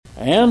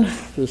And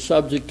the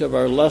subject of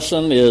our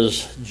lesson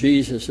is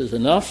Jesus is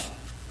enough.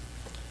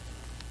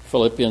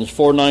 Philippians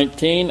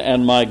 4:19,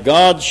 and my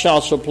God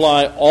shall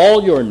supply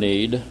all your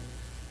need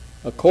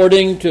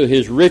according to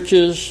his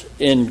riches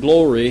in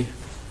glory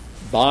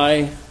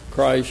by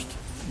Christ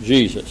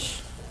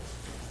Jesus.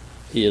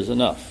 He is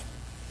enough.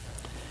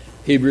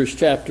 Hebrews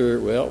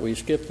we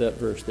skipped that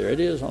verse there. It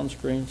is on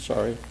screen,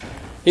 sorry.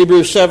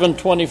 Hebrews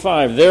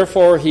 7:25,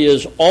 therefore he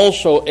is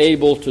also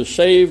able to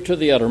save to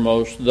the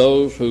uttermost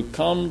those who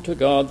come to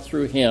God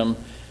through him,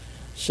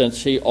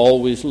 since he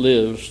always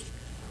lives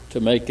to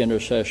make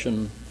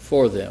intercession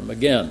for them.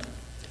 Again,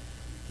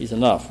 he's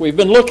enough. We've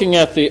been looking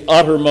at the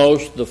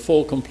uttermost, the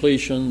full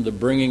completion, the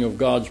bringing of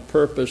God's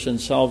purpose in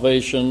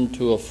salvation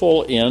to a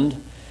full end.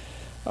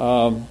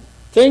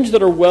 Things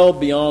that are well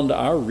beyond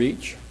our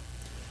reach.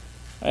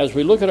 As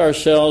we look at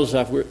ourselves,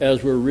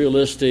 as we're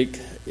realistic,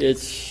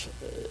 it's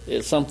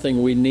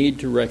something we need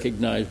to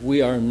recognize.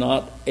 We are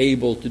not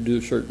able to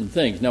do certain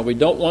things. Now, we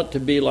don't want to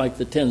be like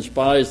the 10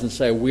 spies and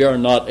say, we are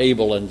not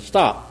able and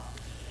stop.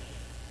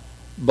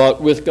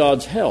 But with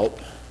God's help,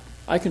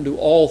 I can do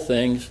all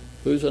things.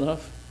 Who's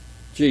enough?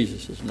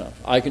 Jesus is enough.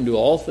 I can do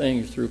all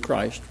things through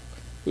Christ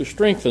who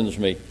strengthens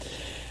me.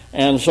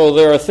 And so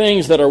there are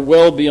things that are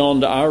well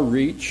beyond our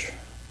reach,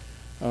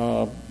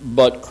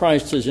 but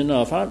Christ is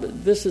enough.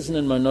 This isn't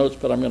in my notes,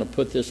 but I'm going to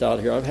put this out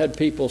here. I've had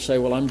people say,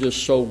 well, I'm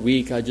just so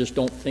weak, I just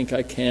don't think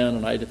I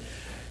can. And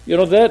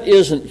that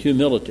isn't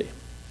humility.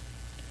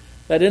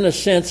 That, in a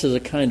sense, is a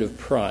kind of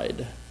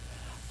pride.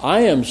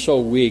 I am so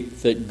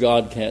weak that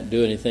God can't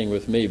do anything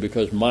with me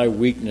because my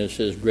weakness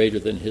is greater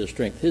than his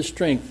strength. His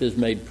strength is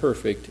made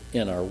perfect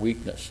in our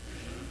weakness.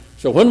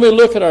 So when we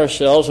look at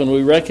ourselves and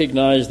we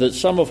recognize that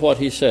some of what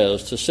he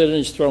says, to sit in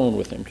his throne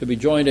with him, to be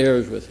joint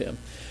heirs with him,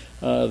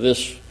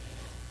 this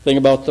thing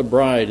about the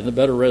bride and the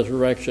better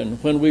resurrection,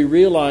 when we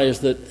realize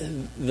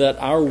that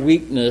our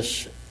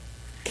weakness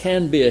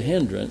can be a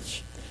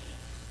hindrance,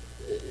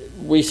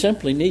 we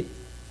simply need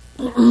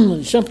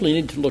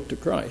to look to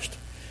Christ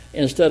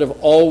instead of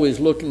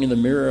always looking in the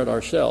mirror at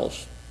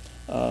ourselves.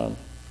 Again,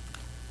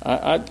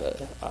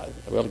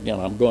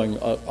 I'm going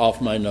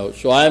off my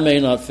notes, so I may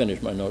not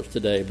finish my notes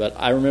today, but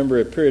I remember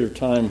a period of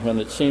time when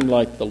it seemed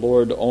like the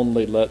Lord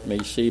only let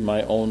me see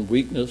my own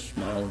weakness,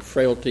 my own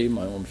frailty,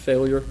 my own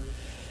failure,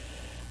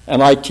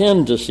 and I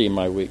tend to see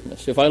my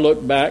weakness. If I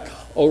look back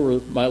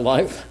over my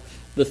life,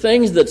 the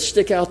things that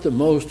stick out the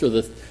most are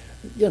the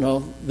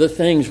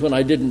things when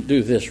I didn't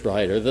do this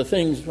right, or the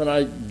things when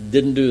I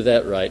didn't do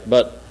that right.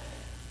 But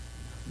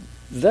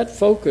that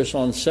focus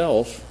on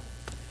self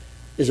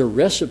is a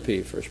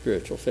recipe for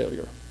spiritual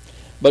failure.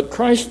 But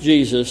Christ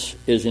Jesus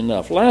is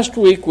enough. Last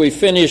week we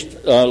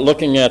finished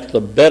looking at the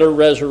better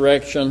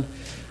resurrection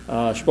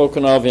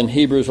spoken of in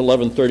Hebrews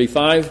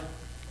 11:35.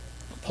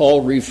 Paul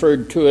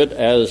referred to it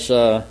as,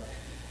 in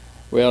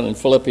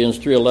Philippians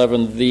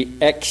 3:11, the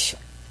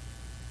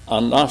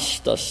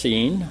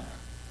ex-anastasine,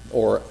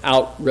 or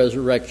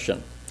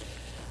out-resurrection.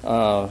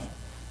 So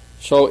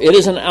it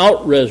is an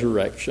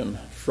out-resurrection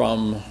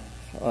from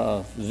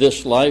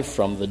this life,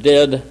 from the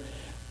dead,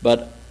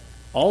 but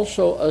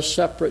also a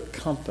separate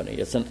company.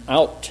 It's an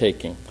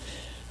outtaking.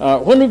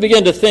 When we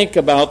begin to think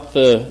about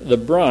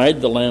the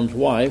bride, the Lamb's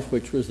wife,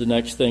 which was the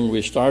next thing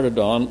we started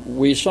on,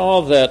 we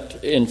saw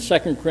that in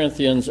 2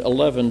 Corinthians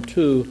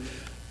 11:2,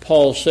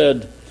 Paul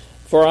said,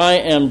 for I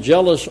am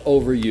jealous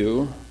over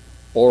you,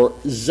 or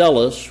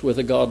zealous with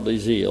a godly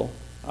zeal.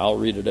 I'll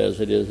read it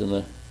as it is in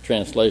the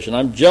translation.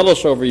 I'm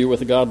jealous over you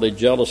with a godly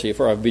jealousy,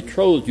 for I've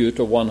betrothed you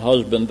to one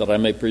husband, that I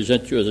may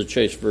present you as a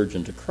chaste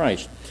virgin to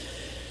Christ.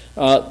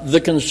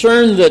 The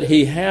concern that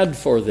he had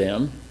for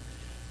them,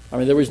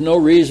 there was no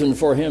reason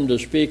for him to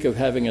speak of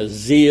having a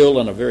zeal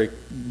and a very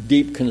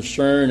deep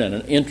concern and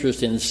an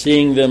interest in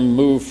seeing them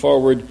move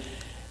forward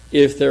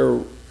if there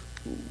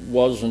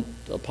wasn't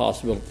a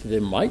possibility they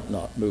might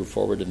not move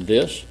forward in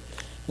this.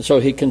 And so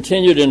he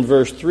continued in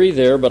verse 3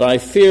 there, but I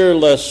fear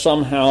lest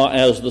somehow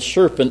as the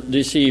serpent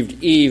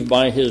deceived Eve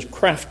by his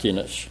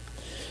craftiness,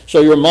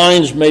 so your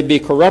minds may be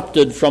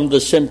corrupted from the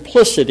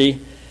simplicity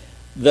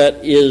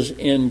that is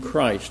in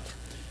Christ.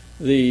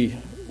 The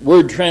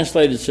word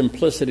translated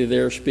simplicity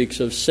there speaks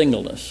of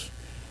singleness.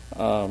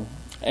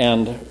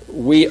 And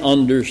we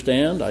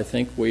understand, I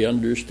think we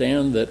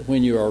understand, that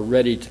when you are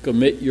ready to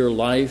commit your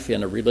life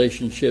in a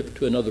relationship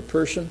to another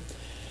person,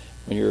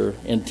 when you're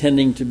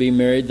intending to be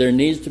married, there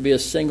needs to be a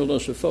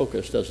singleness of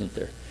focus, doesn't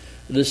there?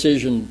 The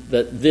decision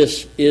that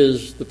this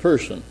is the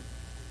person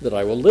that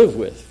I will live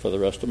with for the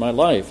rest of my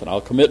life and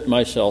I'll commit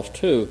myself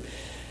to.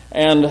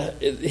 And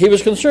he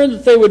was concerned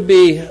that they would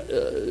be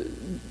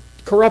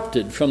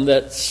corrupted from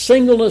that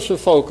singleness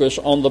of focus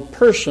on the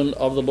person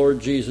of the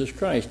Lord Jesus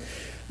Christ.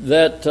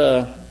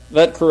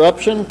 That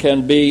corruption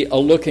can be a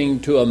looking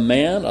to a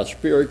man, a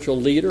spiritual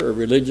leader, a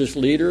religious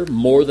leader,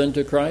 more than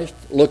to Christ,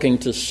 looking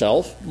to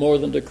self more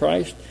than to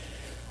Christ,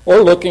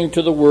 or looking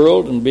to the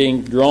world and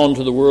being drawn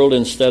to the world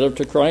instead of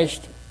to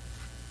Christ.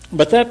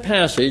 But that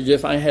passage,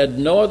 if I had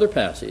no other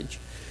passage,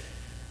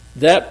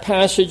 that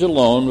passage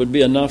alone would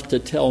be enough to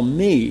tell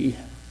me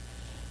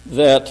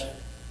that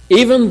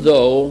even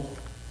though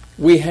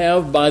we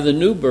have, by the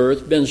new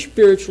birth, been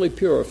spiritually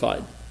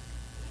purified.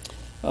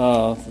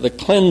 The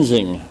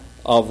cleansing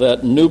of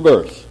that new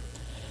birth.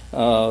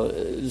 So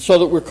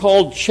that we're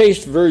called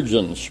chaste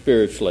virgins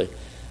spiritually.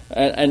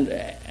 And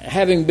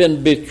having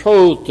been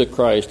betrothed to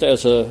Christ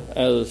as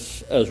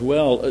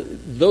well,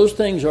 those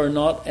things are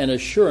not an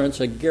assurance,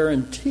 a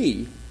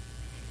guarantee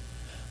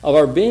of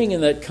our being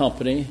in that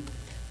company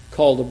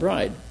called the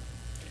bride.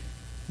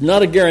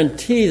 Not a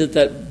guarantee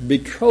that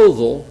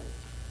betrothal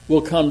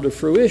will come to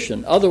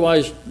fruition.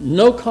 Otherwise,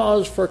 no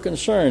cause for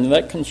concern.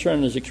 That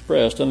concern is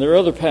expressed. And there are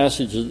other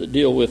passages that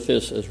deal with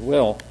this as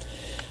well.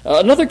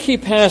 Another key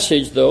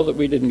passage, though, that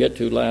we didn't get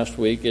to last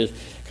week is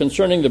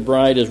concerning the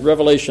bride is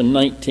Revelation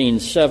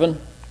 19:7.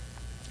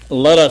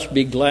 Let us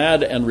be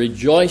glad and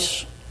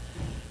rejoice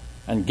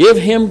and give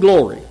him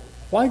glory.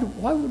 Why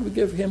would we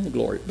give him the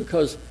glory?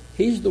 Because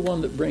he's the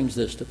one that brings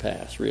this to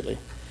pass, really.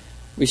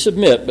 We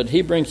submit, but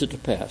he brings it to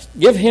pass.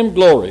 Give him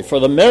glory, for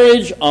the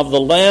marriage of the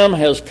Lamb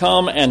has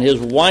come, and his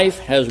wife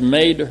has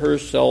made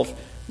herself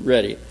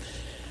ready.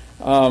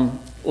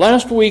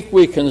 Last week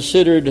we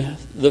considered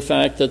the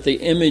fact that the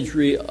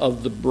imagery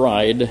of the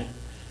bride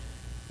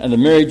and the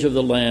marriage of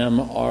the Lamb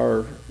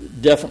are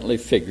definitely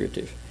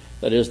figurative.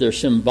 That is, they're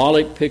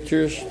symbolic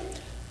pictures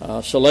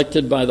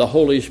selected by the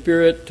Holy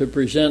Spirit to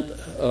present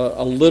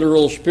a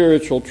literal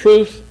spiritual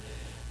truth,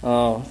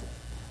 to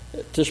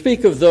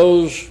speak of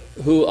those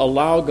who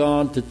allow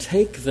God to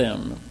take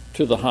them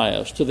to the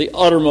highest, to the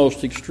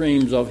uttermost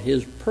extremes of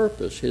his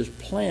purpose, his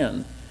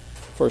plan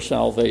for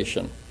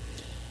salvation.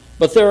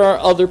 But there are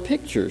other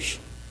pictures.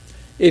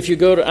 If you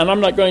go to, and I'm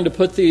not going to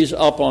put these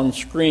up on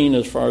screen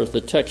as far as the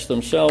text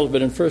themselves,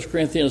 but in 1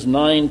 Corinthians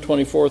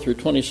 9:24 through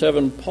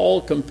 27,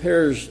 Paul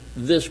compares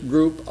this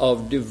group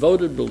of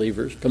devoted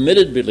believers,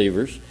 committed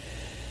believers,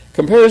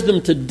 compares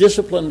them to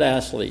disciplined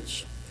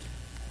athletes.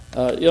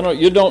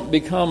 You don't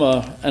become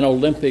an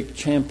Olympic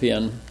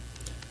champion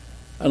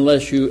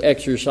unless you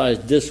exercise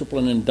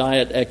discipline in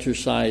diet,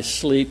 exercise,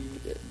 sleep,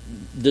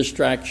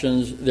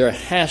 distractions. There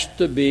has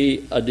to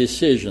be a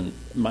decision.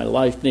 My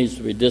life needs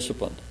to be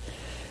disciplined.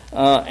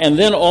 And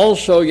then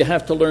also you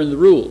have to learn the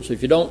rules.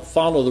 If you don't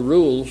follow the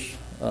rules,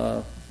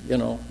 the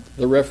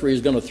referee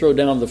is going to throw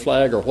down the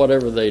flag or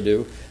whatever they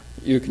do.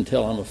 You can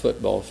tell I'm a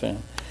football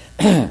fan.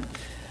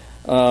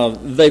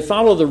 They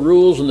follow the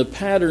rules and the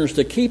patterns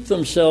to keep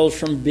themselves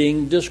from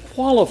being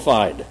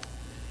disqualified.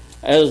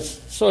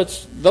 So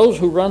it's those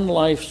who run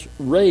life's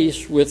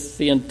race with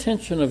the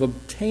intention of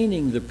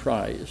obtaining the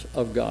prize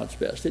of God's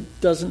best.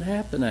 It doesn't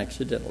happen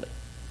accidentally.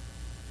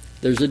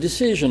 There's a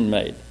decision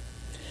made.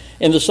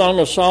 In the Song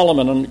of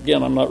Solomon, and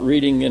again, I'm not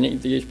reading any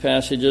of these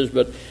passages,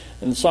 but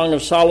in the Song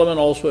of Solomon,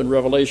 also in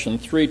Revelation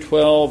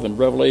 3:12 and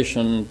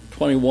Revelation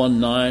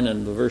 21:9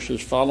 and the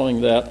verses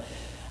following that,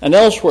 and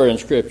elsewhere in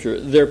Scripture,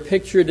 they're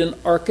pictured in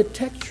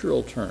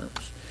architectural terms.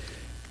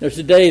 There's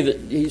a day that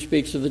he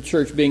speaks of the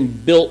church being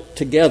built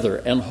together,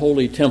 an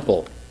holy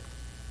temple.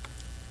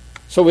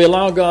 So we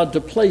allow God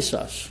to place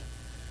us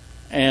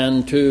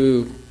and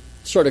to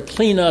sort of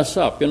clean us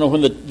up.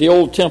 When the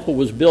old temple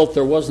was built,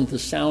 there wasn't the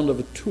sound of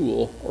a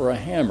tool or a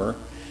hammer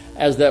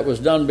as that was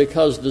done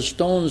because the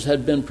stones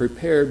had been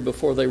prepared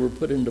before they were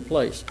put into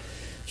place.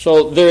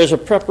 So there is a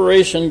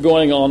preparation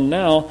going on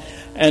now,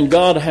 and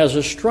God has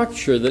a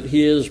structure that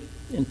he is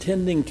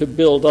intending to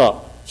build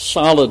up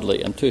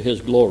solidly and to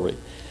his glory.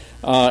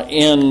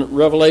 In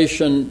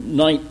Revelation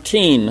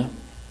 19,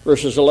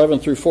 verses 11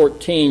 through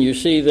 14, you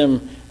see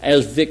them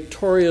as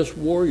victorious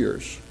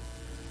warriors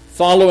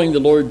following the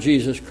Lord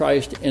Jesus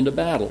Christ into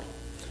battle.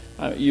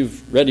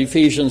 You've read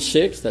Ephesians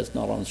 6. That's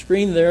not on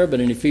screen there, but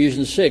in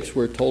Ephesians 6,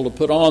 we're told to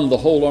put on the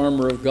whole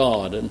armor of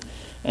God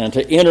and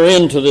to enter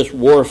into this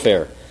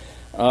warfare.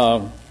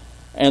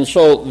 And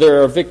so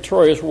there are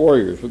victorious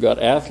warriors. We've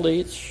got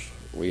athletes.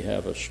 We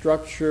have a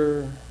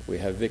structure. We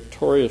have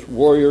victorious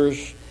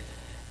warriors.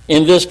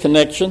 In this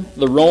connection,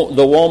 the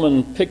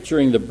woman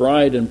picturing the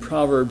bride in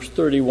Proverbs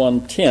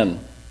 31:10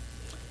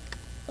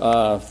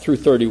 through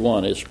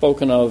 31 is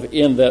spoken of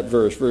in that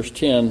verse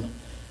 10,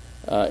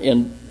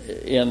 in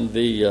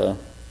the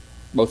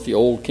both the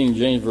Old King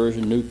James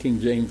Version, New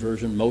King James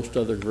Version, most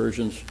other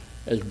versions,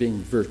 as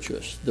being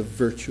virtuous, the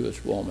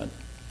virtuous woman.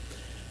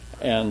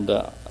 And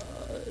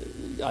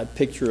I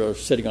picture her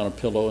sitting on a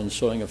pillow and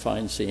sewing a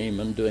fine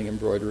seam and doing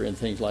embroidery and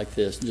things like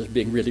this, and just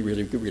being really,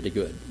 really, really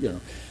good,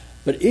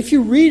 But if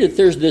you read it,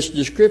 there's this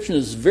description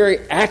of this very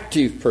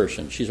active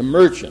person. She's a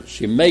merchant.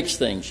 She makes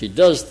things. She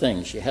does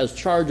things. She has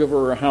charge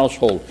over her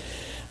household.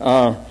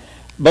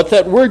 But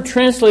that word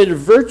translated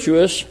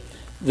virtuous,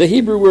 the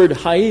Hebrew word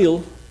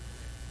ha'il,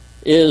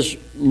 is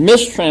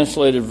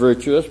mistranslated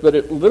virtuous, but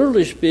it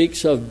literally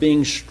speaks of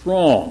being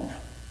strong,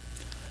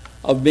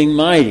 of being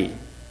mighty,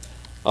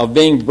 of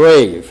being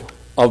brave,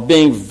 of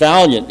being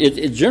valiant.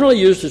 It's generally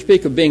used to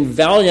speak of being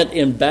valiant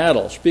in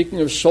battle,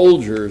 speaking of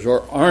soldiers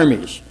or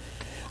armies.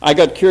 I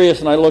got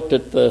curious and I looked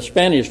at the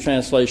Spanish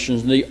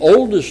translations, and the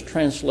oldest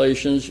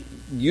translations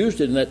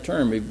used it in that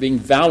term, of being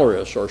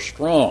valorous or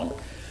strong.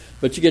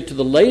 But you get to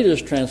the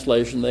latest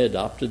translation, they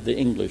adopted the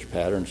English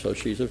pattern, so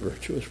she's a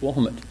virtuous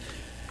woman.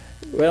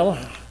 Well,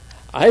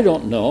 I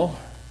don't know.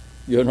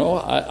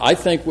 I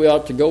think we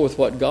ought to go with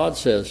what God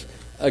says.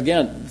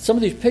 Again, some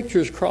of these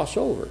pictures cross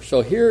over.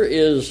 So here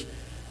is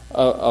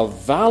a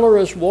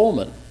valorous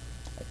woman.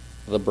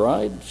 The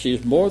bride,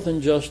 she's more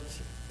than just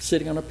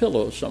sitting on a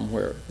pillow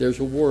somewhere. There's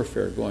a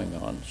warfare going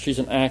on. She's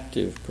an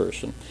active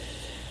person.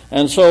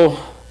 And so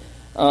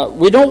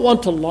we don't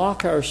want to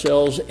lock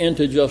ourselves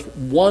into just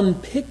one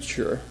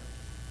picture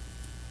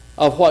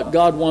of what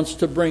God wants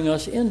to bring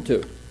us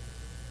into.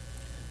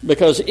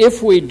 Because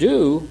if we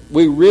do,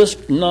 we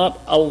risk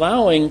not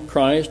allowing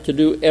Christ to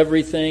do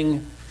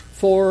everything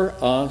for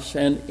us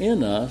and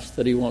in us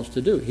that he wants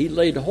to do. He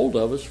laid hold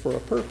of us for a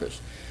purpose.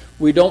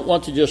 We don't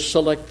want to just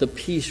select the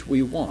piece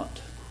we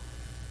want,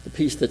 the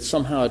piece that's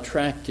somehow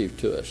attractive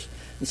to us,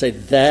 and say,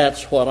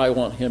 that's what I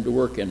want him to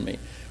work in me.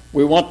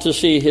 We want to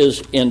see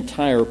his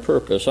entire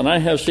purpose. And I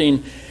have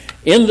seen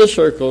in the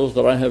circles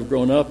that I have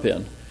grown up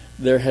in,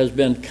 there has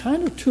been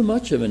kind of too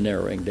much of a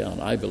narrowing down,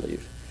 I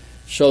believe,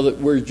 so that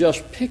we're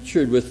just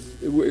presented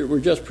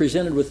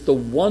with the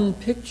one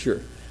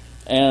picture,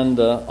 and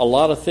a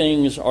lot of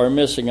things are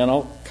missing, and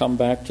I'll come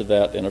back to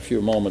that in a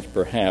few moments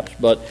perhaps.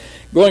 But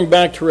going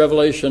back to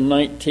Revelation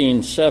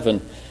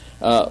 19:7,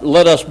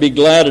 let us be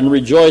glad and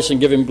rejoice and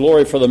give him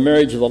glory, for the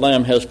marriage of the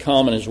Lamb has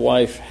come and his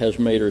wife has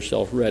made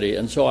herself ready.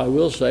 And so I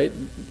will say,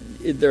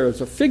 there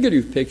is a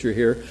figurative picture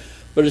here,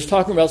 but it's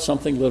talking about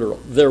something literal.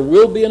 There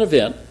will be an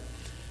event,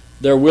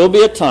 there will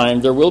be a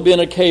time, there will be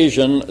an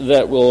occasion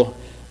that will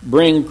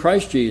bring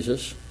Christ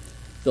Jesus,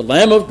 the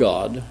Lamb of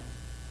God,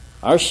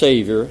 our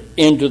Savior,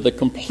 into the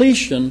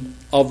completion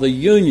of the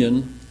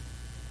union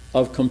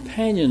of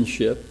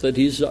companionship that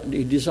he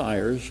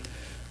desires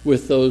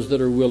with those that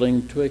are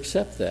willing to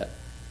accept that,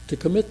 to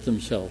commit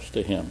themselves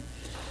to him.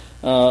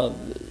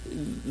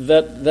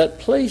 That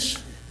place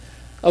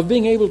of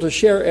being able to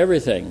share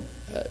everything,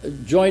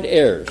 joint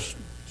heirs,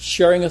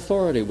 sharing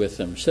authority with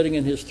him, sitting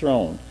in his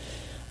throne.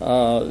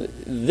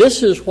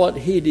 This is what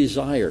he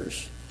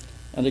desires.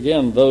 And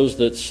again, those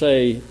that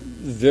say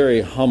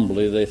very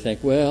humbly, they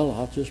think, well,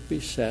 I'll just be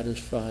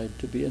satisfied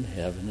to be in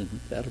heaven and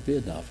that'll be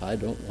enough. I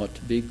don't want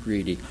to be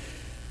greedy.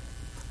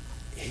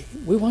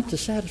 We want to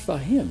satisfy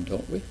him,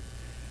 don't we?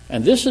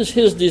 And this is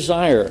his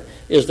desire,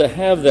 is to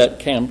have that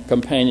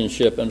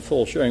companionship and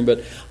full sharing.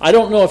 But I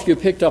don't know if you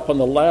picked up on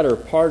the latter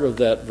part of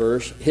that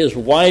verse. His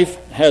wife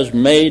has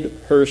made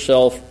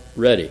herself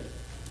ready.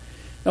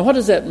 Now, what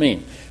does that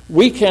mean?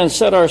 We can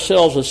set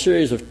ourselves a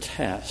series of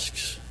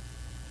tasks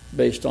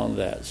based on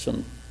that.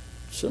 Some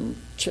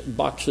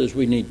boxes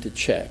we need to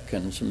check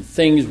and some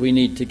things we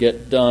need to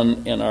get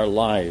done in our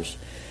lives.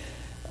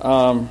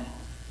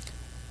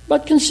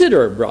 But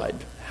consider a bride.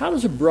 How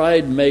does a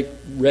bride make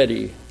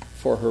ready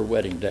for her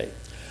wedding day?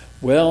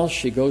 Well,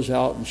 she goes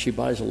out and she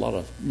buys a lot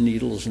of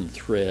needles and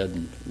thread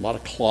and a lot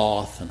of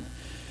cloth, and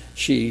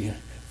she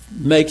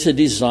makes a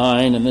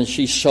design, and then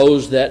she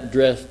sews that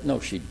dress. No,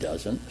 she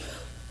doesn't.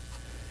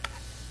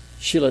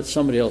 She lets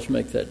somebody else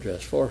make that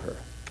dress for her.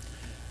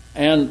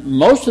 And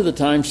most of the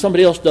time,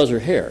 somebody else does her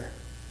hair.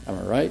 Am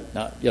I right?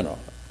 Now,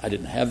 I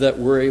didn't have that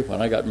worry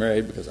when I got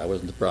married because I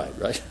wasn't the bride,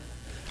 right?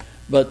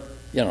 But,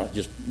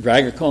 just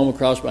drag a comb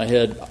across my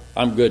head,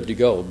 I'm good to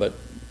go, but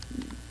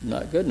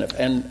not good enough.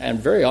 And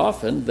very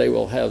often, they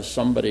will have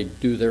somebody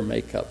do their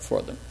makeup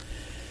for them.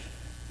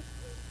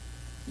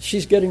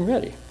 She's getting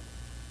ready.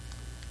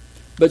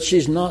 But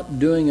she's not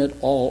doing it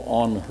all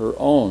on her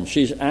own.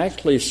 She's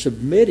actually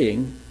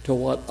submitting to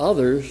what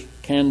others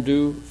can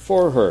do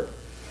for her.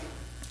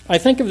 I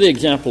think of the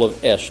example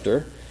of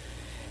Esther.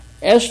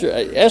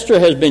 Esther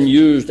has been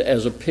used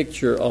as a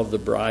picture of the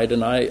bride,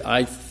 and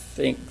I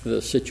think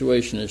the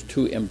situation is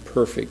too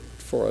imperfect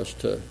for us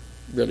to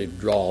really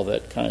draw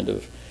that kind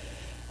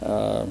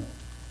of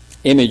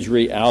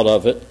imagery out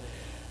of it.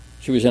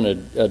 She was in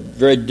a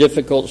very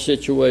difficult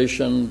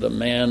situation. The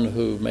man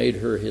who made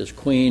her his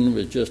queen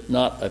was just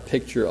not a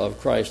picture of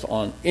Christ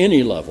on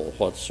any level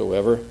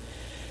whatsoever.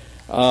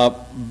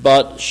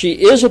 But she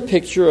is a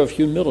picture of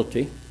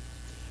humility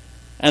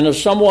and of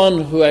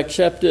someone who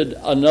accepted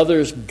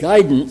another's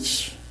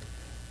guidance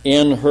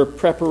in her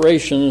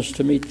preparations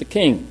to meet the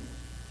king.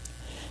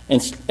 In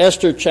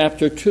Esther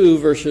chapter 2,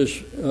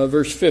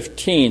 verse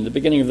 15, the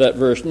beginning of that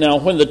verse, now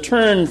when the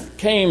turn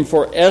came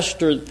for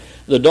Esther,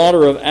 the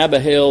daughter of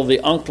Abihail,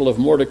 the uncle of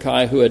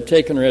Mordecai, who had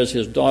taken her as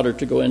his daughter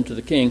to go into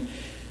the king,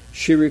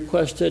 she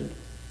requested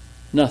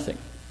nothing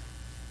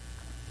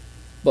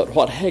but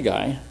what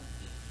Haggai,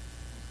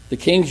 the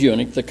king's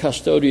eunuch, the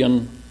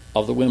custodian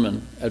of the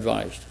women,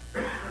 advised.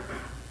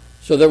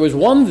 So there was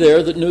one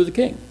there that knew the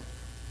king.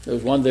 There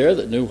was one there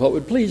that knew what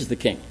would please the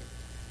king.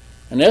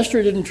 And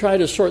Esther didn't try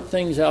to sort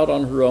things out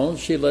on her own.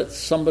 She let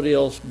somebody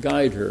else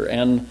guide her.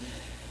 And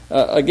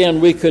again,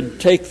 we could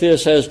take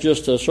this as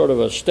just a sort of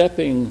a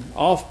stepping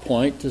off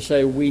point to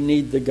say we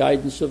need the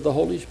guidance of the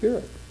Holy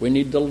Spirit. We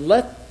need to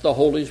let the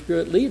Holy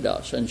Spirit lead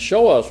us and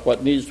show us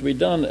what needs to be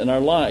done in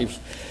our lives.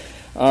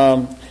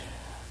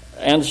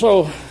 And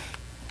so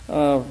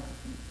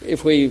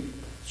if we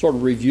sort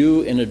of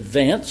review in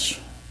advance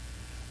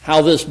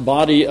how this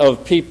body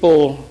of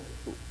people,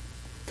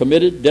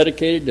 committed,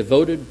 dedicated,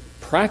 devoted,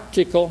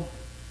 practical,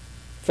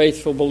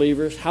 faithful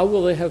believers, how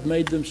will they have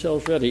made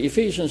themselves ready?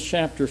 Ephesians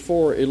chapter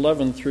 4,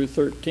 11 through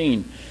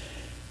 13.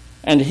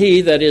 And he,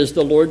 that is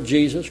the Lord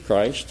Jesus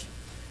Christ,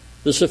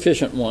 the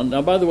sufficient one.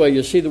 Now, by the way,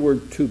 you see the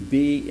word to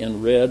be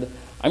in red.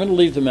 I'm going to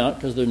leave them out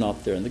because they're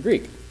not there in the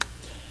Greek.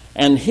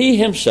 And he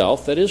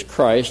himself, that is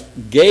Christ,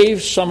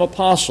 gave some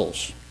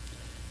apostles,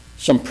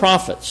 some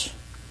prophets,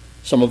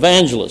 some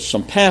evangelists,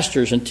 some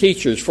pastors and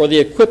teachers for the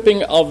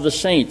equipping of the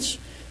saints,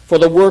 for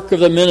the work of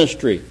the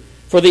ministry,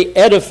 for the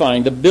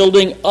edifying, the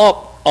building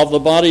up of the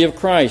body of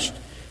Christ,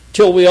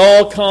 till we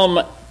all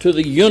come to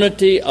the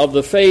unity of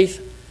the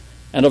faith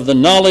and of the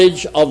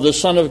knowledge of the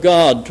Son of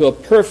God, to a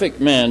perfect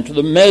man, to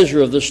the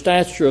measure of the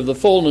stature of the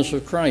fullness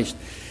of Christ.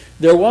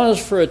 There was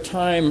for a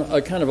time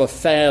a kind of a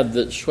fad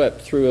that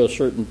swept through a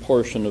certain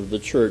portion of the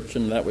church,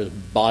 and that was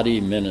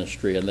body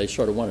ministry, and they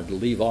sort of wanted to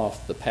leave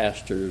off the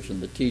pastors and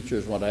the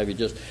teachers, what have you,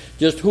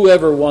 just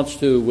whoever wants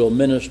to will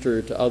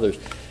minister to others.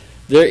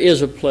 There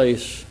is a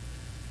place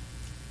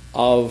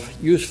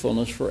of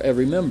usefulness for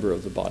every member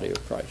of the body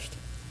of Christ.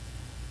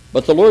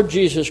 But the Lord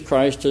Jesus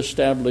Christ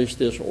established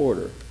this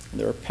order.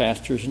 There are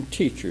pastors and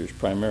teachers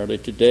primarily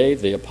today.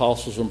 The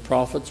apostles and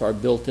prophets are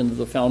built into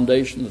the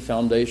foundation. The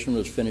foundation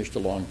was finished a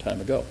long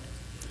time ago.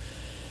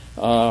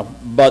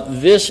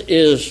 But this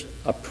is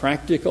a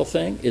practical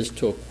thing, is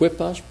to equip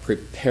us,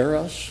 prepare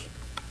us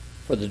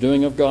for the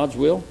doing of God's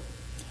will.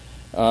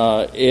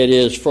 It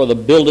is for the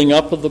building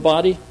up of the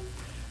body.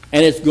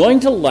 And it's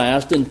going to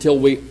last until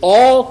we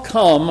all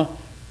come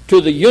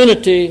to the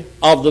unity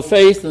of the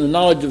faith and the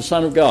knowledge of the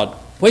Son of God.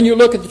 When you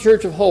look at the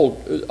church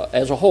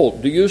as a whole,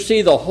 do you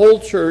see the whole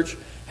church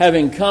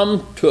having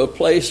come to a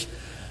place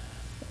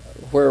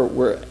where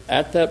we're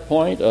at that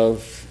point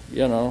of,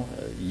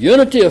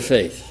 unity of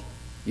faith,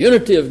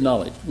 unity of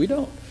knowledge? We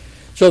don't.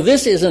 So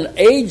this is an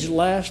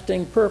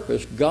age-lasting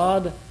purpose.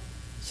 God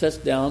sets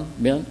down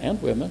men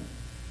and women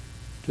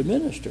to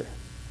minister,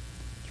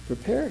 to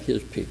prepare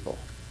his people.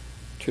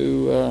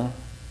 That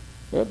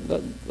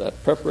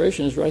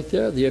preparation is right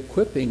there, the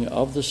equipping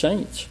of the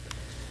saints.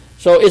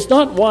 So it's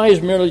not wise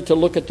merely to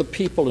look at the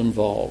people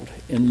involved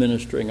in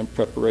ministering and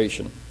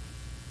preparation.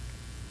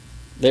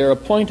 They are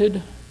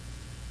appointed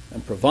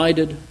and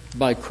provided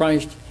by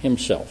Christ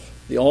himself,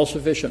 the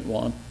all-sufficient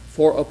one,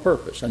 for a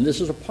purpose. And this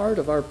is a part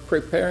of our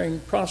preparing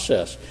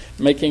process,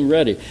 making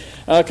ready.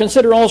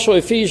 Consider also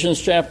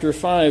Ephesians chapter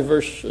 5,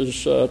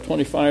 verses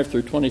 25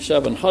 through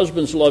 27.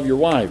 Husbands, love your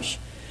wives,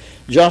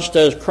 just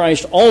as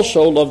Christ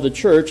also loved the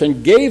church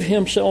and gave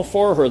himself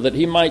for her, that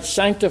he might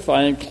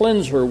sanctify and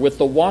cleanse her with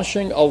the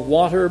washing of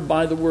water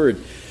by the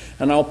word.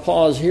 And I'll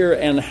pause here.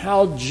 And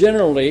how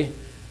generally,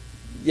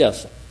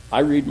 yes, I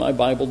read my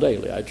Bible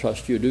daily. I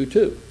trust you do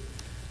too.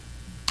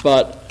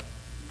 But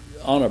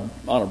on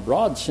a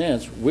broad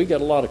sense, we get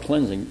a lot of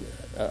cleansing.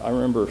 I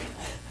remember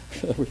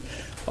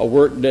a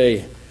work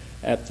day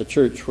at the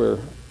church where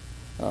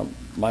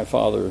my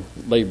father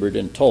labored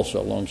in Tulsa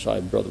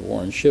alongside Brother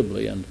Warren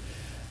Shibley, and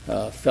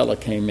a fella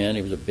came in.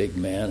 He was a big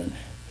man,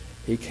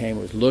 and he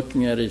was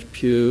looking at his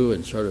pew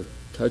and sort of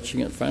touching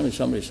it. Finally,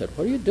 somebody said,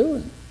 "What are you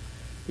doing?"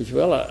 He said,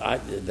 "Well,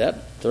 that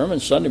sermon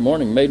Sunday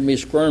morning made me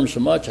squirm so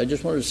much, I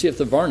just wanted to see if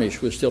the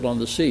varnish was still on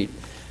the seat."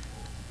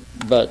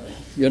 But,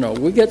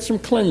 we get some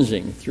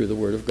cleansing through the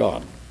Word of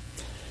God.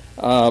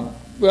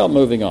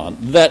 Moving on.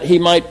 That he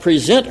might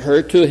present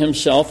her to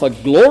himself a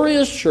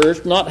glorious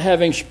church, not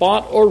having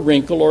spot or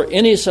wrinkle or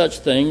any such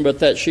thing, but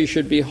that she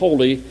should be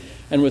holy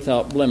and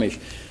without blemish.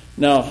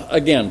 Now,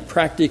 again,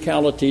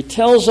 practicality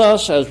tells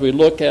us, as we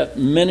look at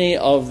many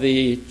of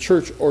the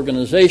church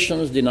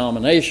organizations,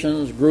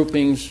 denominations,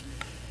 groupings,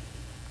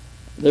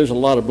 there's a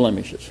lot of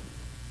blemishes.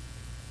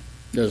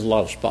 There's a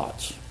lot of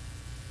spots.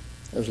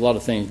 There's a lot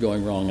of things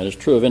going wrong, and it's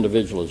true of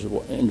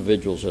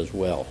individuals as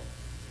well.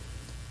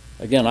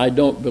 Again, I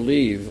don't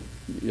believe,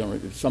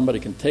 if somebody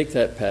can take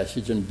that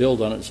passage and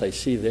build on it and say,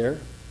 "See there,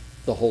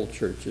 the whole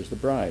church is the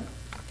bride."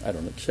 I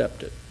don't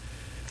accept it.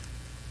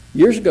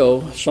 Years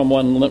ago,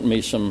 someone lent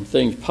me some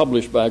things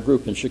published by a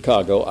group in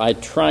Chicago. I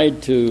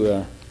tried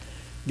to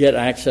get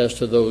access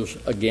to those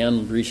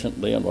again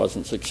recently and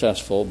wasn't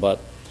successful, but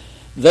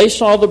they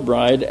saw the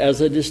bride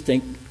as a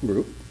distinct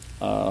group,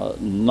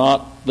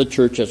 not the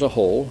church as a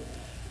whole.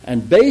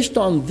 And based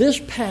on this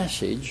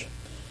passage,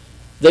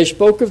 they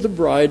spoke of the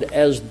bride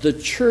as the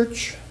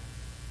church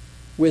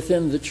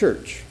within the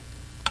church.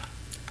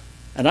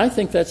 And I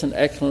think that's an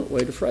excellent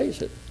way to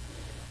phrase it.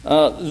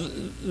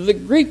 The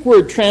Greek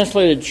word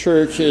translated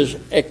church is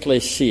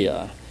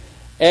ekklesia.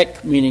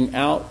 Ek meaning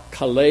out,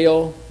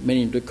 kaleo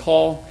meaning to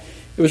call.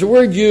 It was a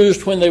word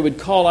used when they would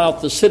call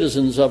out the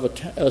citizens of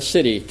a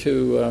city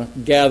to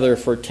gather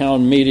for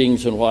town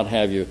meetings and what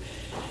have you.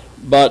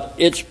 But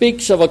it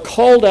speaks of a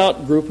called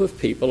out group of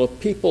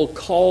people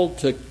called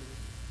to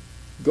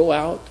go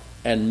out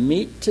and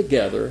meet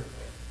together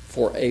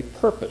for a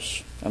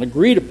purpose, an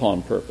agreed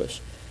upon purpose.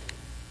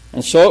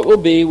 And so it will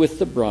be with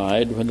the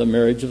bride when the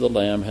marriage of the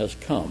Lamb has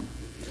come.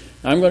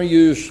 Now, I'm going to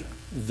use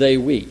they,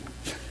 we.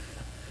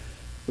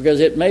 Because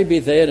it may be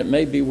they and it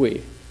may be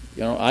we.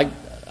 You know,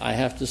 I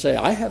have to say,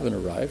 I haven't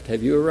arrived.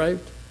 Have you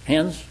arrived?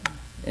 Hands?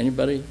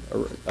 Anybody?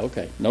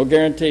 Okay, no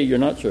guarantee, you're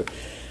not sure.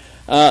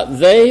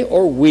 They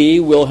or we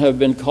will have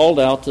been called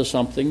out to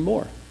something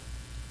more.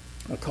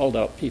 A called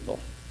out people.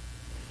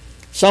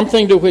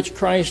 Something to which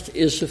Christ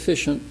is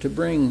sufficient to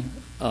bring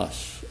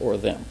us or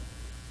them.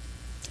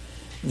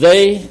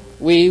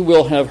 We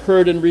will have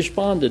heard and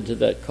responded to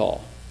that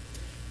call.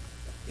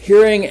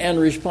 Hearing and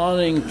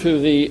responding to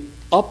the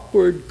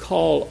upward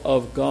call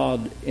of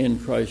God in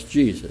Christ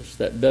Jesus,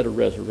 that better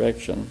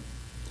resurrection,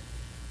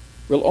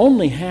 will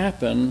only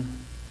happen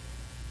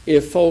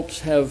if folks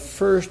have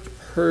first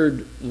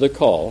heard the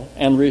call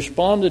and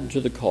responded to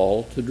the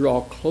call to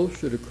draw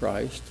closer to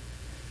Christ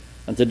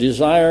and to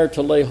desire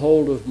to lay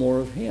hold of more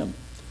of Him.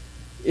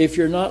 If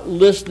you're not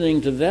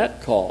listening to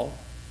that call,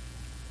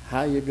 how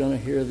are you going to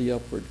hear the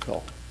upward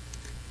call?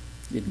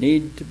 You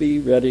need to be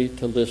ready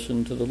to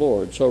listen to the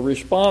Lord. So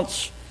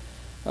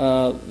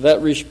that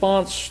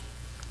response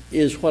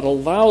is what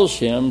allows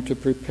Him to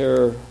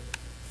prepare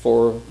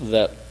for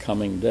that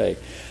coming day.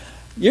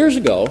 Years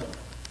ago,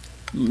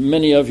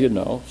 many of you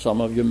know,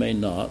 some of you may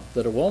not,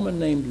 that a woman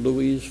named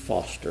Louise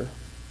Foster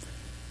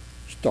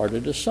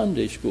started a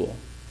Sunday school.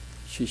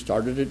 She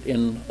started it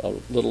in a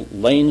little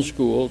lane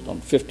school on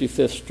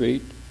 55th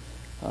Street,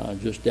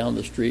 just down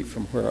the street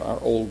from where our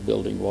old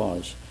building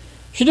was.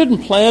 She didn't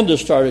plan to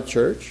start a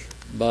church,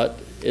 but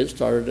it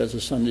started as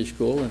a Sunday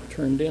school and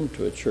turned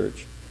into a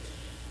church.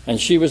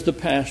 And she was the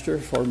pastor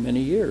for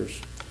many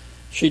years.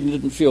 She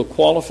didn't feel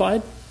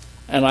qualified,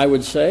 and I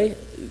would say,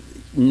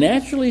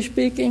 naturally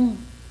speaking,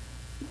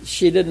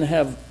 she didn't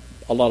have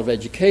a lot of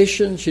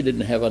education. She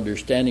didn't have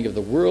understanding of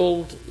the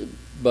world.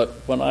 But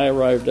when I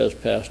arrived as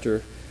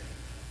pastor,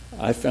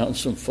 I found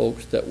some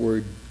folks that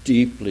were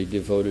deeply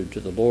devoted to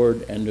the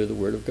Lord and knew the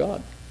Word of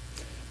God.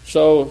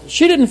 So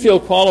she didn't feel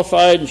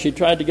qualified, and she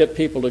tried to get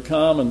people to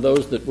come, and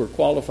those that were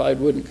qualified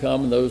wouldn't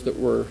come, and those that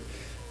were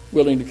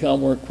willing to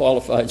come weren't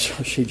qualified,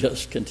 so she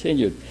just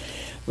continued.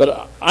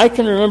 But I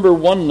can remember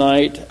one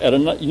night at a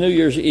New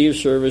Year's Eve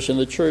service in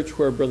the church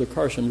where Brother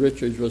Carson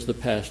Richards was the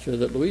pastor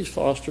that Louise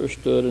Foster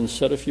stood and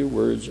said a few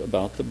words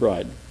about the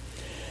bride.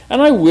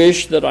 And I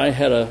wish that I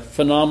had a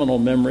phenomenal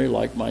memory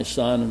like my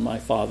son and my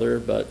father,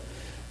 but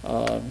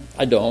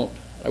I don't.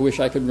 I wish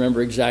I could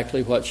remember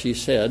exactly what she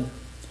said.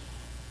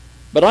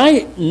 But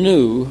I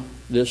knew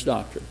this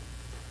doctrine.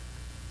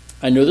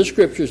 I knew the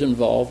scriptures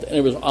involved, and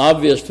it was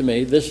obvious to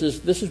me this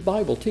is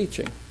Bible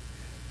teaching.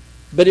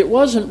 But it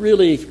wasn't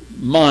really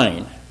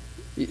mine.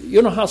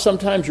 You know how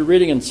sometimes you're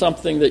reading in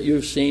something that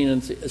you've seen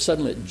and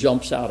suddenly it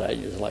jumps out at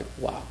you. It's like,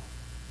 wow,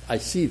 I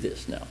see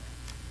this now.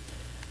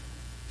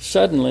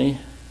 Suddenly,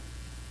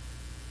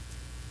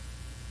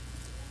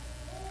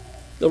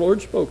 the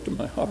Lord spoke to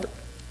my heart.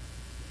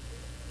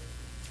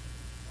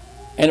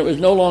 And it was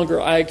no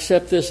longer, I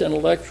accept this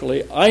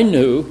intellectually. I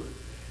knew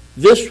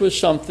this was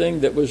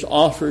something that was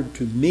offered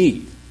to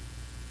me.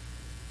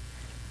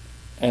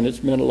 And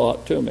it's meant a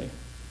lot to me.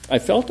 I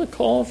felt a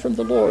call from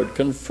the Lord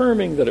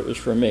confirming that it was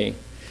for me.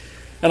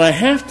 And I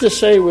have to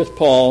say with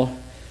Paul,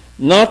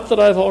 not that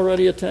I've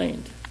already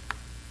attained.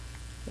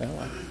 Well,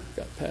 I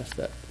got past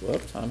that. Well,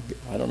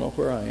 I don't know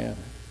where I am.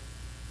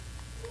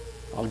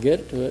 I'll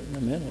get to it in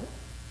a minute.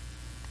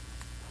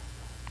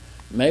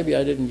 Maybe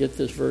I didn't get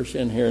this verse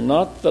in here.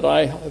 Not that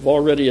I have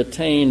already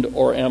attained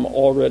or am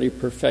already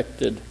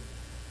perfected,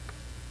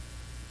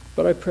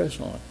 but I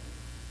press on.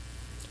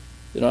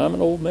 You know, I'm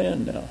an old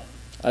man now.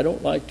 I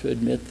don't like to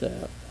admit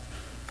that.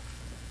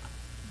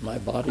 My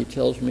body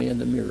tells me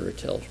and the mirror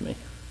tells me.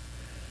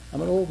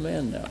 I'm an old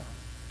man now.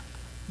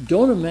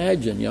 Don't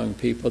imagine, young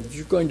people, that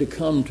you're going to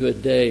come to a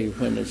day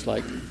when it's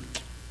like,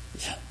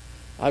 yeah,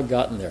 I've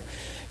gotten there.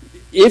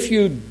 If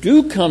you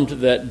do come to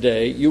that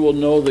day, you will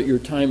know that your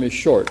time is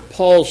short.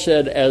 Paul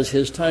said, as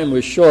his time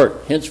was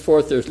short,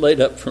 henceforth there's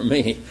laid up for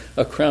me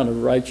a crown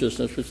of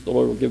righteousness, which the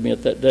Lord will give me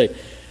at that day.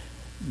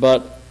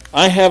 But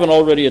I haven't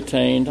already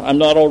attained. I'm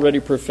not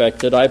already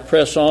perfected. I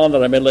press on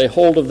that I may lay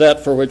hold of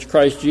that for which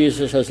Christ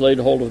Jesus has laid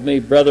hold of me.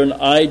 Brethren,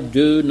 I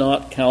do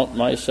not count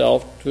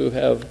myself to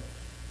have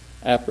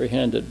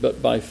apprehended, but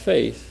by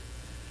faith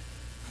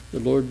the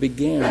Lord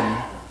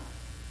began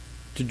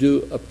to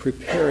do a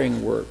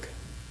preparing work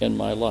in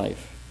my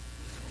life.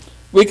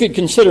 We could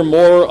consider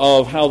more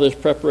of how this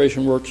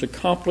preparation work's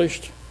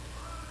accomplished,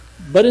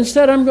 but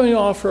instead I'm going to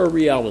offer a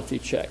reality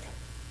check.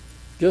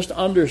 Just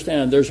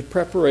understand there's a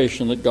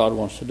preparation that God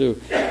wants to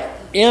do.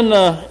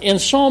 In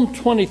Psalm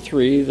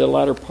 23, the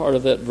latter part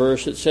of that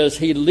verse, it says,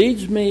 He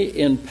leads me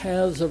in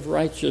paths of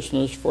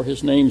righteousness for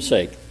His name's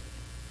sake.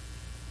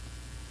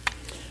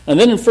 And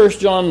then in 1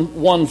 John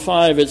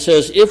 1:5 it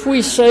says, If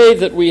we say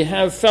that we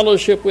have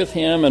fellowship with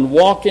Him and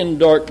walk in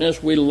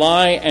darkness, we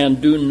lie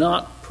and do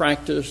not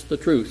practice the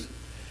truth.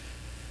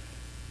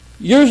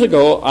 Years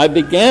ago, I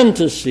began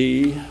to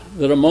see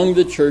that among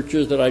the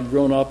churches that I'd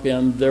grown up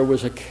in, there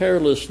was a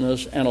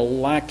carelessness and a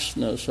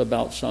laxness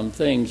about some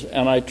things.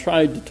 And I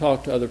tried to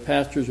talk to other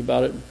pastors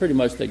about it, and pretty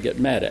much they'd get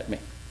mad at me.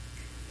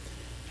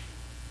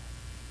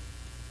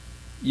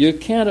 you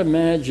can't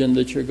imagine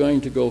that you're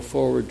going to go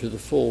forward to the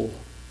full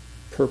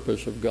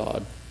purpose of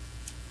God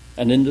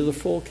and into the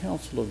full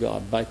counsel of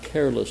God by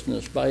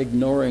carelessness, by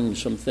ignoring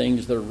some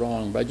things that are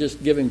wrong, by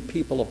just giving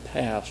people a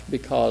pass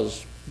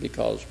because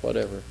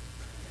whatever.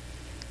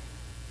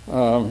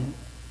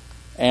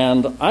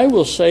 And I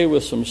will say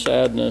with some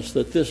sadness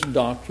that this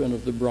doctrine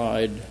of the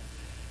bride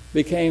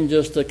became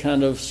just a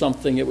kind of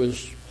something, it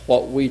was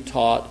what we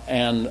taught,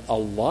 and a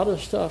lot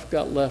of stuff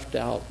got left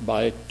out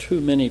by too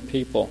many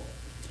people.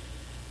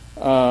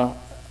 I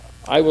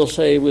will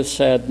say with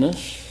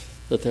sadness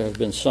that there have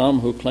been some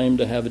who claim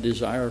to have a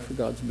desire for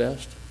God's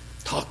best,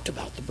 talked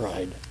about the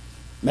bride,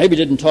 maybe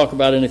didn't talk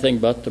about anything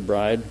but the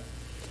bride,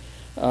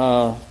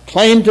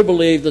 claimed to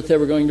believe that they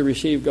were going to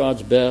receive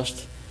God's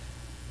best,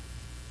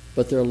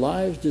 but their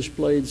lives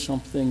displayed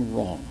something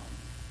wrong.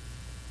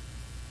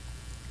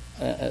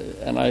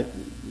 And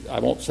I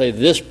won't say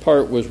this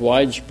part was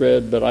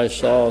widespread, but I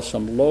saw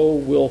some low,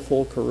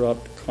 willful,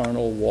 corrupt,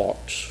 carnal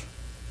walks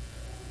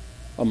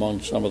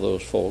among some of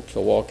those folks,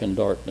 a walk in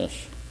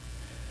darkness.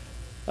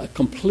 A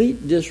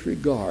complete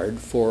disregard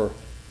for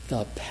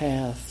the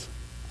path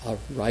of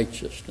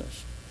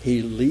righteousness.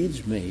 He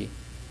leads me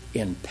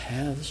in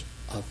paths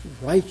of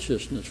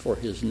righteousness for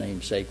his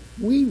name's sake.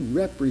 We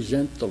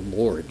represent the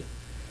Lord,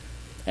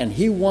 and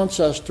he wants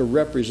us to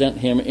represent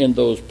him in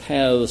those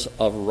paths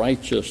of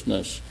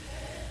righteousness.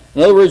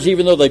 In other words,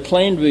 even though they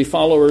claimed to be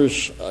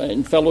followers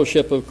in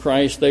fellowship of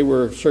Christ, they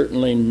were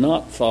certainly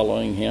not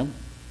following him.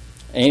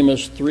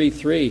 Amos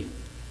 3:3,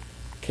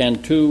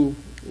 can two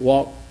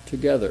walk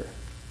together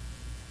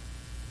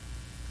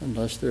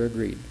unless they're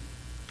agreed?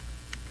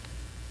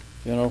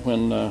 You know,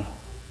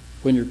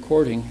 when you're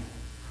courting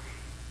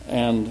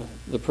and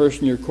the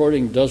person you're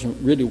courting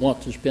doesn't really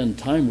want to spend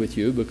time with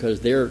you because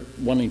they're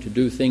wanting to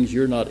do things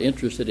you're not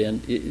interested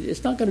in,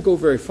 it's not going to go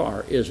very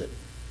far, is it?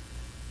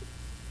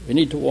 We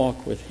need to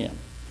walk with him.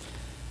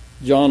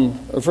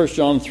 1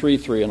 John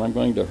 3:3, and I'm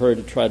going to hurry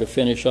to try to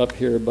finish up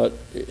here,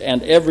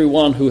 and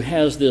everyone who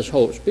has this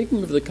hope,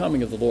 speaking of the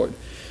coming of the Lord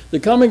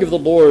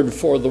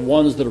for the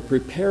ones that are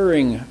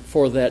preparing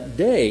for that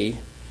day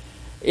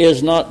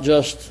is not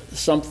just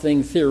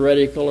something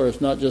theoretical, or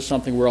it's not just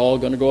something we're all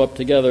going to go up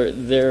together.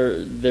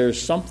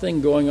 There's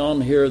something going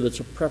on here that's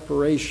a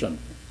preparation.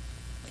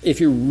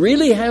 If you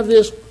really have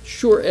this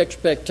sure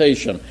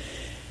expectation,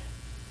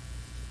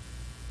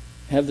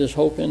 have this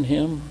hope in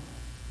him,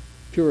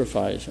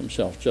 purifies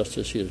himself just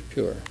as he is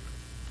pure.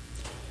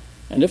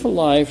 And if a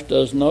life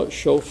does not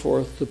show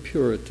forth the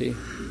purity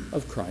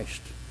of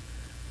Christ,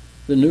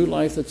 the new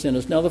life that's in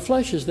us, now the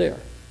flesh is there.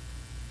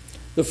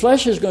 The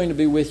flesh is going to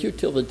be with you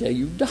till the day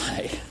you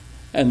die.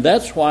 And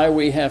that's why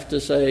we have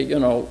to say,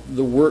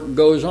 the work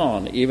goes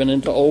on, even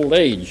into old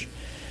age.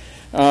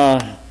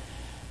 If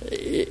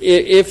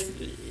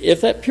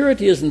that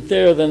purity isn't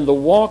there, then the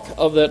walk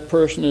of that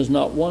person is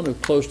not one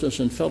of closeness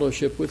and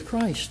fellowship with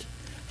Christ.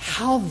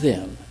 How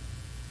then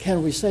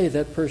can we say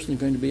that person is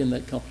going to be in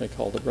that company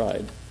called the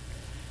bride?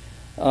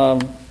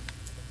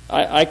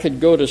 I could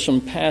go to some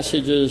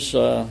passages.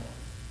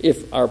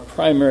 If our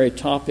primary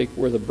topic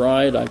were the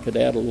bride, I could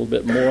add a little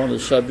bit more on the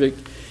subject.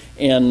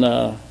 In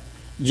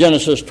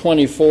Genesis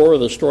 24,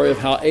 the story of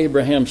how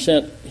Abraham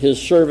sent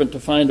his servant to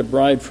find a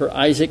bride for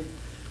Isaac.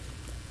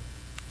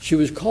 She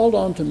was called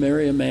on to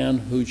marry a man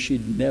who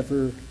she'd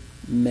never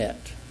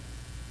met.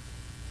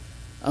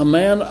 A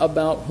man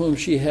about whom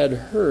she had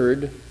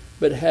heard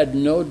but had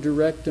no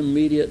direct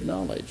immediate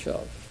knowledge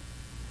of.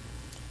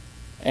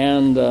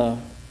 And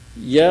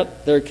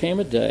yet there came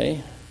a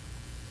day,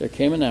 there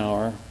came an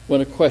hour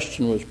when a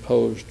question was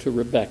posed to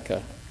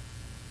Rebekah.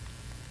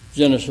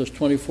 Genesis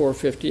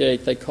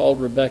 24:58, they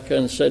called Rebekah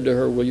and said to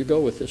her, will you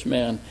go with this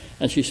man?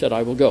 And she said,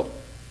 I will go.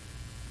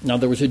 Now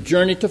there was a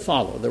journey to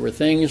follow. There were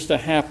things to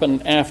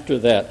happen after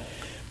that.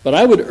 But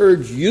I would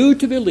urge you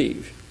to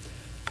believe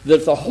that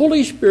if the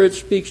Holy Spirit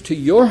speaks to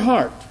your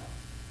heart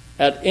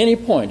at any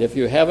point, if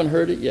you haven't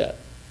heard it yet,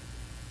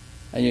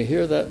 and you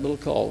hear that little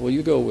call, will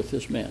you go with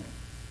this man?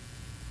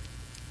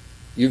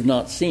 You've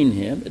not seen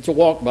him. It's a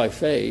walk by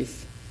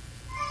faith.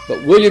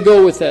 But will you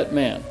go with that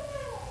man?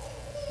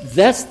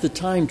 That's the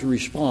time to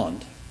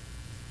respond.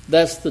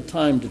 That's the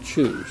time to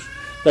choose.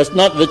 That's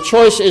not, the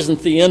choice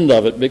isn't the end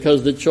of it,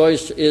 because the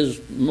choice is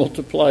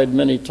multiplied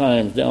many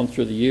times down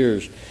through the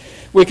years.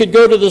 We could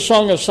go to the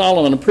Song of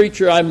Solomon. A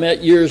preacher I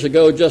met years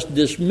ago just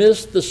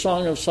dismissed the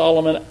Song of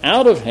Solomon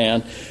out of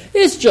hand.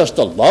 It's just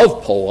a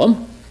love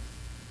poem.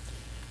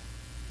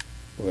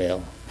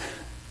 Well,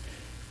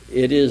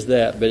 it is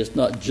that, but it's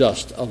not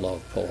just a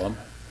love poem.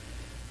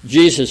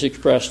 Jesus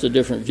expressed a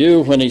different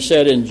view when he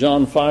said in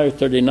John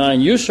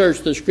 5:39, you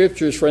search the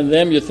Scriptures, for in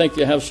them you think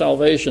you have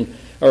salvation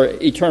or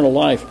eternal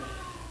life.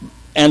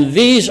 And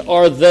these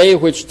are they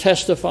which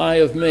testify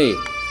of me.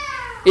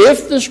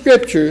 If the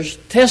Scriptures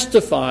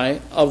testify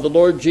of the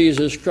Lord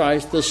Jesus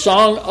Christ, the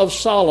Song of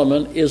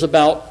Solomon is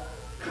about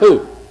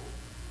who?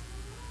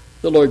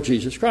 The Lord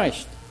Jesus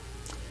Christ.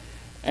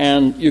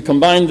 And you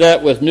combine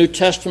that with New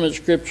Testament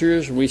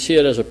Scriptures, we see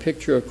it as a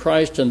picture of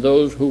Christ and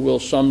those who will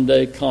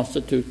someday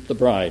constitute the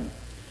bride.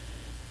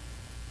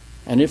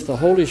 And if the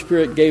Holy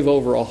Spirit gave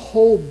over a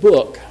whole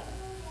book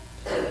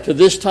to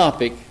this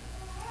topic,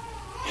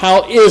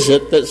 how is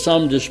it that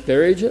some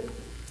disparage it,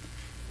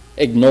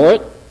 ignore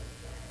it,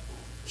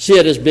 see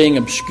it as being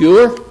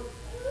obscure,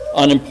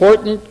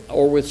 unimportant,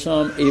 or with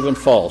some even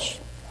false?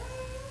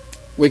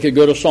 We could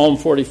go to Psalm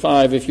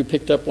 45. If you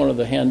picked up one of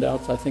the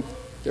handouts, I think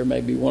there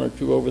may be one or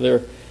two over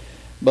there.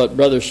 But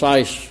Brother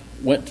Seiss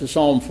went to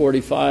Psalm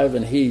 45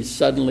 and he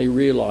suddenly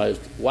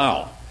realized,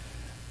 wow,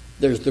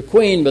 there's the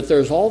queen, but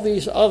there's all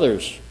these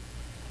others.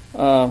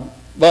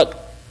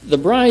 But the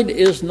bride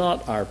is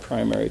not our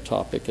primary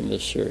topic in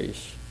this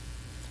series,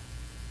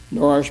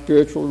 nor our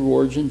spiritual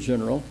rewards in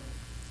general,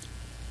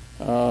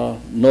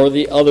 nor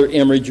the other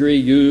imagery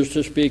used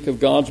to speak of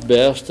God's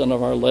best and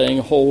of our laying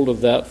hold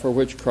of that for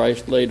which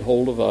Christ laid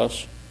hold of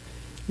us.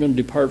 I'm going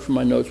to depart from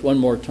my notes one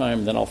more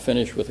time, then I'll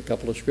finish with a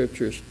couple of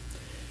scriptures.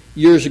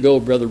 Years ago,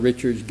 Brother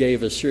Richards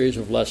gave a series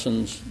of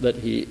lessons that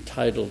he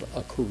titled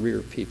A Career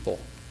People.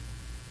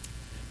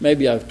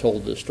 Maybe I've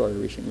told this story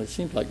recently. It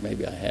seems like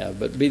maybe I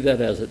have, but be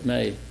that as it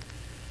may,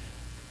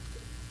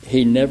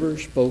 he never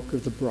spoke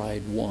of the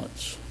bride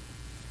once.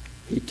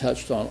 He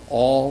touched on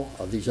all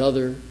of these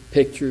other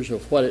pictures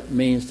of what it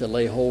means to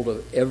lay hold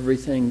of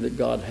everything that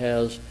God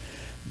has.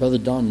 Brother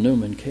Don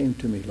Newman came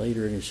to me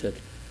later and he said,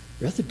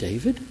 Brother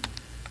David,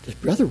 does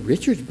Brother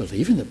Richards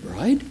believe in the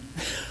bride?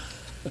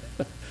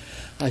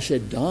 I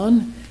said,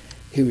 Don,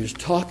 he was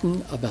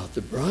talking about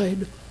the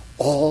bride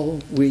all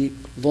week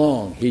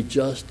long. He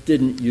just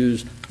didn't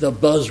use the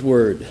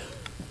buzzword.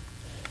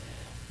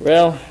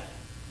 Well,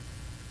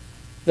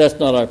 that's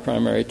not our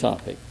primary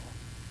topic.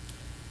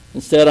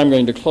 Instead, I'm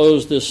going to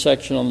close this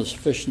section on the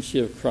sufficiency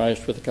of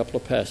Christ with a couple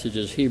of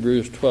passages.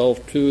 Hebrews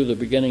 12:2, the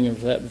beginning of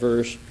that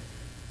verse,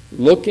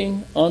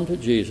 looking unto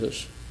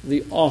Jesus,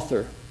 the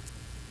author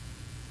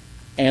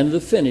and the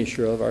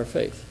finisher of our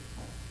faith.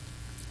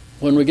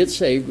 When we get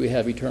saved, we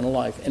have eternal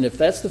life. And if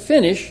that's the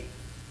finish,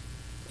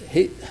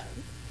 he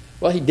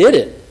did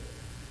it.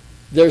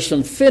 There's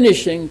some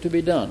finishing to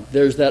be done.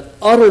 There's that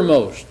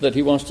uttermost that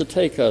he wants to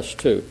take us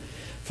to.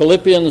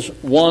 Philippians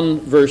 1,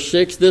 verse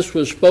 6, this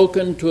was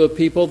spoken to a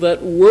people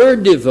that were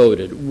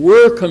devoted,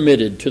 were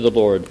committed to the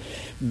Lord,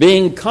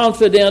 being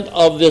confident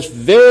of this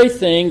very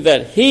thing,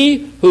 that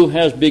he who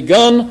has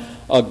begun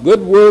a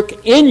good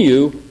work in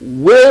you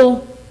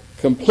will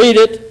complete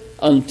it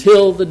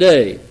until the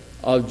day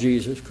of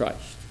Jesus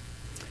Christ.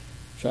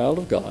 Child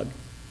of God,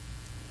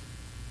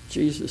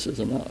 Jesus is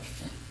enough.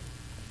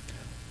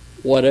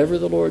 Whatever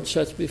the Lord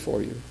sets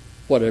before you,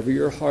 whatever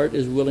your heart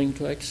is willing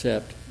to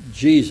accept,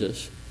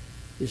 Jesus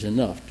is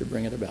enough to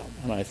bring it about.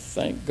 And I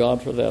thank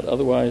God for that.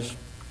 Otherwise,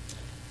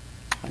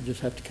 I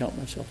just have to count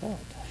myself out.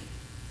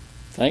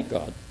 Thank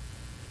God,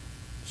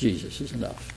 Jesus is enough.